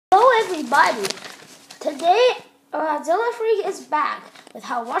everybody! Today, Zilla Freak is back with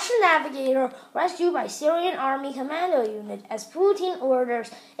how Russian navigator rescued by Syrian army commando unit as Putin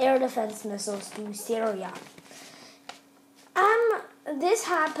orders air defense missiles to Syria. This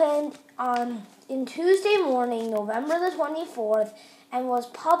happened in Tuesday morning, November the 24th, and was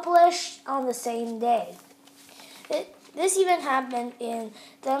published on the same day. This event happened in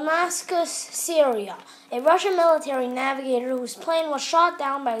Damascus, Syria. A Russian military navigator whose plane was shot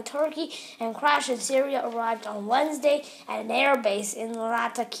down by Turkey and crashed in Syria arrived on Wednesday at an air base in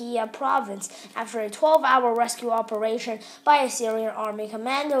Latakia province after a 12-hour rescue operation by a Syrian army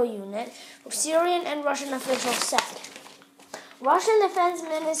commando unit, Syrian and Russian officials said. Russian Defense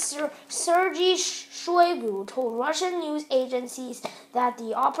Minister Sergei Shoigu told Russian news agencies that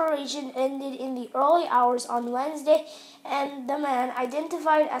the operation ended in the early hours on Wednesday, and the man,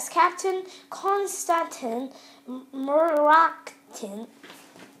 identified as Captain Konstantin Muraktin,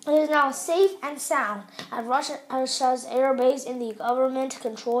 is now safe and sound at Russia's air base in the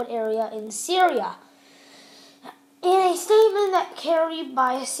government-controlled area in Syria. In a statement that carried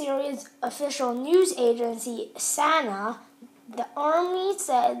by Syria's official news agency, SANA, the army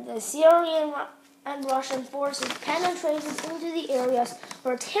said the Syrian and Russian forces penetrated into the areas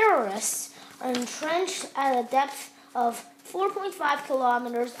where terrorists are entrenched at a depth of 4.5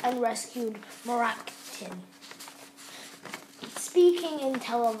 kilometers and rescued Muraktin. Speaking in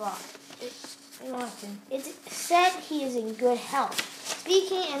Tel Aviv, it said he is in good health.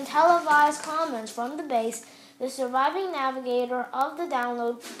 Speaking in televised comments from the base, the surviving navigator of the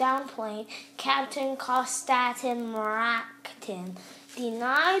downed plane, Captain Konstantin Muraktin,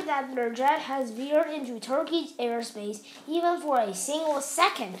 denied that their jet has veered into Turkey's airspace even for a single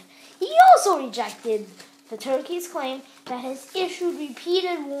second. He also rejected the Turkey's claim that has issued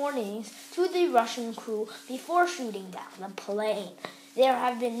repeated warnings to the Russian crew before shooting down the plane. There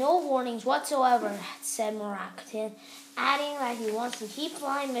have been no warnings whatsoever, said Muraktin, adding that he wants to keep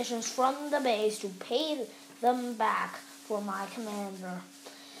flying missions from the base to pay them back for my commander.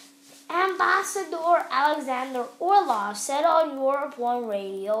 Ambassador Alexander Orlov said on Europe 1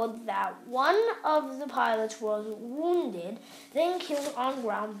 radio that one of the pilots was wounded, then killed on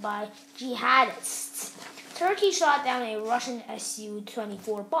ground by jihadists. Turkey shot down a Russian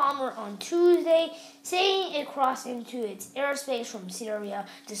Su-24 bomber on Tuesday, saying it crossed into its airspace from Syria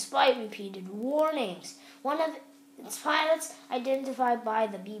despite repeated warnings. One of its pilots, identified by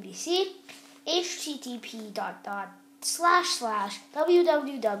the BBC,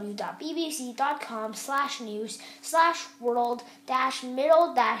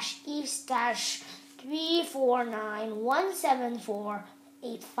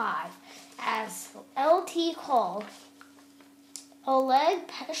 as LT called, Oleg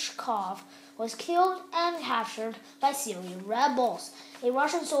Peshkov was killed and captured by Syrian rebels. A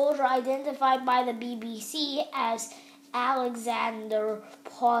Russian soldier identified by the BBC as Alexander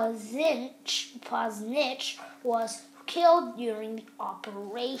Poznich was killed during the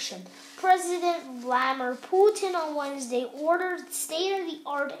operation. President Vladimir Putin on Wednesday ordered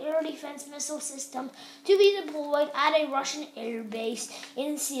state-of-the-art air defense missile systems to be deployed at a Russian air base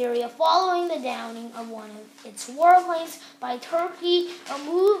in Syria following the downing of one of its warplanes by Turkey, a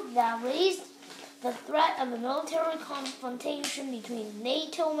move that raised the threat of a military confrontation between a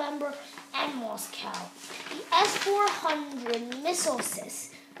NATO member and Moscow. The S-400 missile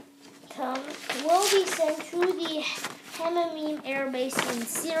system will be sent to the Hmeimim Air Base in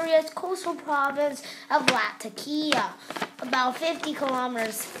Syria's coastal province of Latakia, about 50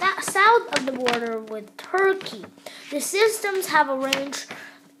 kilometers south of the border with Turkey. The systems have a range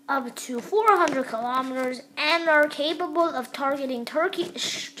up to 400 kilometers and are capable of targeting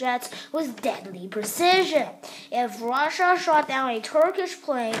Turkish jets with deadly precision. If Russia shot down a Turkish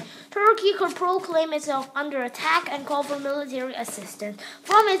plane, Turkey could proclaim itself under attack and call for military assistance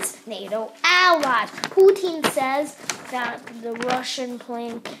from its NATO allies. Putin says that the Russian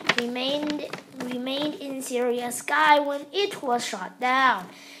plane remained in Syria's sky when it was shot down.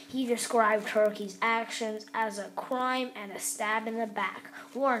 He described Turkey's actions as a crime and a stab in the back,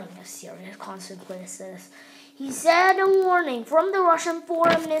 warning of serious consequences. He said a warning from the Russian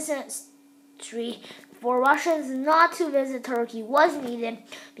Foreign Ministry for Russians not to visit Turkey was needed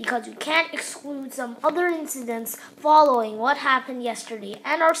because we can't exclude some other incidents following what happened yesterday,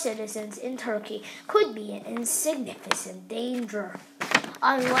 and our citizens in Turkey could be in significant danger.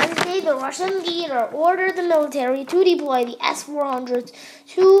 On Wednesday, the Russian leader ordered the military to deploy the S-400s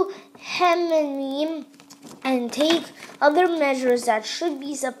to Hmeimim and take other measures that should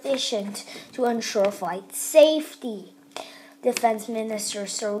be sufficient to ensure flight safety. Defense Minister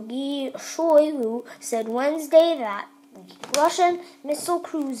Sergei Shoigu said Wednesday that Russian missile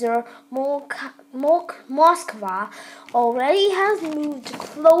cruiser Moskva already has moved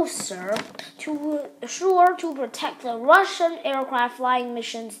closer to shore to protect the Russian aircraft flying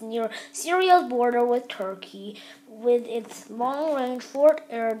missions near Syria's border with Turkey with its long-range Fort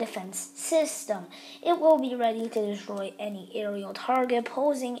air defense system. It will be ready to destroy any aerial target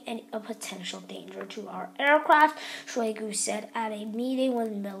posing a potential danger to our aircraft, Shoigu said at a meeting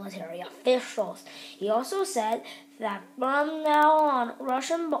with military officials. He also said that from now on,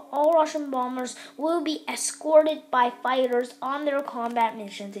 all Russian bombers will be escorted by fighters on their combat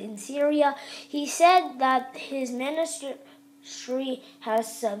missions in Syria. He said that his ministry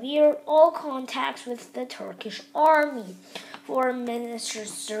has severed all contacts with the Turkish army. Foreign Minister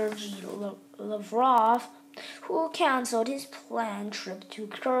Sergei Lavrov, who canceled his planned trip to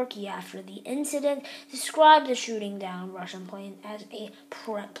Turkey after the incident, described the shooting down Russian plane as a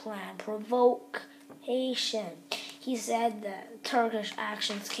planned provocation. He said that Turkish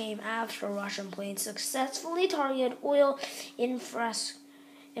actions came after Russian planes successfully targeted oil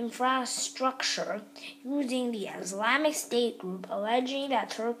infrastructure using the Islamic State group, alleging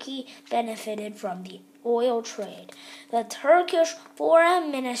that Turkey benefited from the oil trade. The Turkish Foreign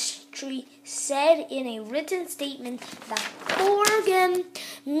Ministry said in a written statement that Foreign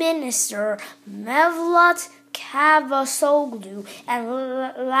Minister Mevlut Cavusoglu and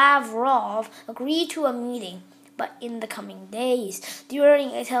Lavrov agreed to a meeting, but in the coming days.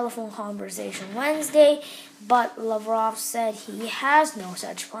 During a telephone conversation Wednesday, but Lavrov said he has no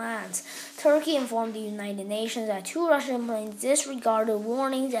such plans. Turkey informed the United Nations that 2 Russian planes disregarded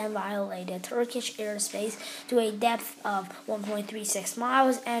warnings and violated Turkish airspace to a depth of 1.36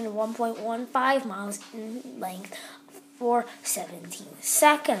 miles and 1.15 miles in length for 17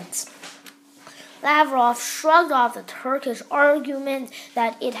 seconds. Lavrov shrugged off the Turkish argument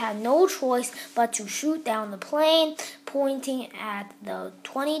that it had no choice but to shoot down the plane, pointing at the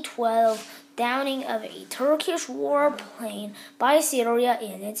 2012 downing of a Turkish warplane by Syria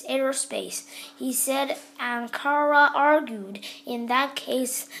in its airspace. He said Ankara argued in that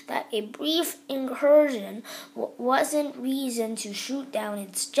case that a brief incursion wasn't reason to shoot down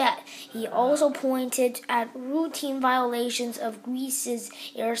its jet. He also pointed at routine violations of Greece's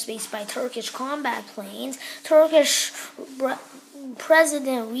airspace by Turkish combat planes. Turkish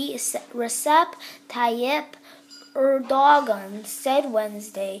President Recep Tayyip Erdogan said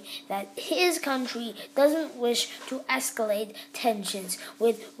Wednesday that his country doesn't wish to escalate tensions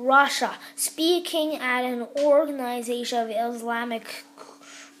with Russia. Speaking at an Organization of Islamic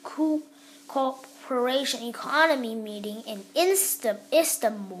Cooperation Economy meeting in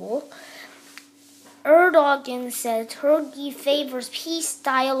Istanbul, Erdogan said Turkey favors peace,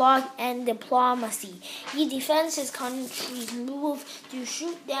 dialogue, and diplomacy. He defends his country's move to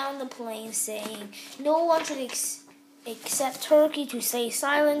shoot down the plane, saying no one should accept Turkey to stay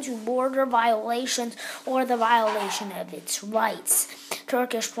silent to border violations or the violation of its rights.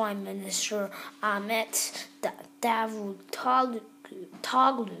 Turkish Prime Minister Ahmet Davutoglu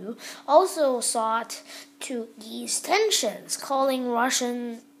also sought to ease tensions, calling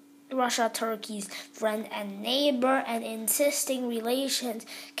Russia Turkey's friend and neighbor, and insisting relations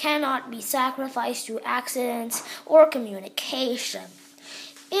cannot be sacrificed to accidents or communication.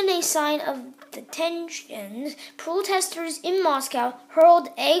 In a sign of the tensions, protesters in Moscow hurled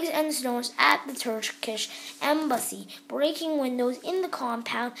eggs and stones at the Turkish embassy, breaking windows in the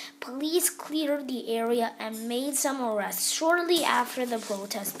compound. Police cleared the area and made some arrests shortly after the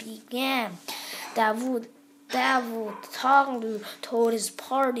protest began. Davutoglu told his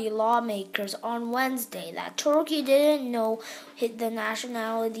party lawmakers on Wednesday that Turkey didn't know the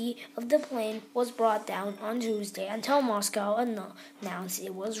nationality of the plane was brought down on Tuesday until Moscow announced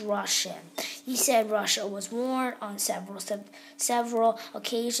it was Russian. He said Russia was warned on several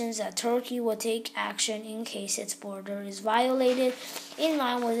occasions that Turkey would take action in case its border is violated, in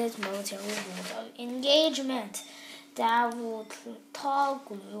line with its military rules of engagement.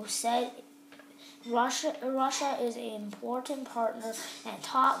 Davutoglu said Russia is an important partner and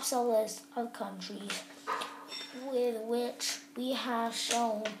tops a list of countries with which we have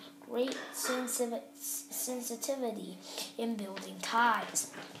shown great sensitivity in building ties.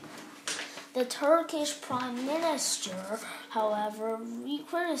 The Turkish Prime Minister, however,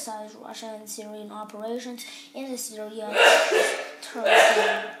 criticized Russia and Syrian operations in the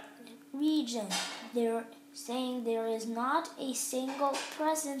Syria-Turkey region, saying there is not a single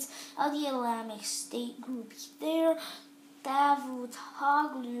presence of the Islamic State group there.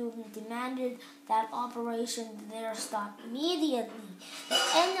 Davutoglu demanded that operations there stop immediately. The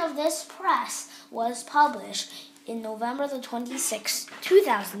end of this press was published in November the 26th,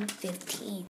 2015.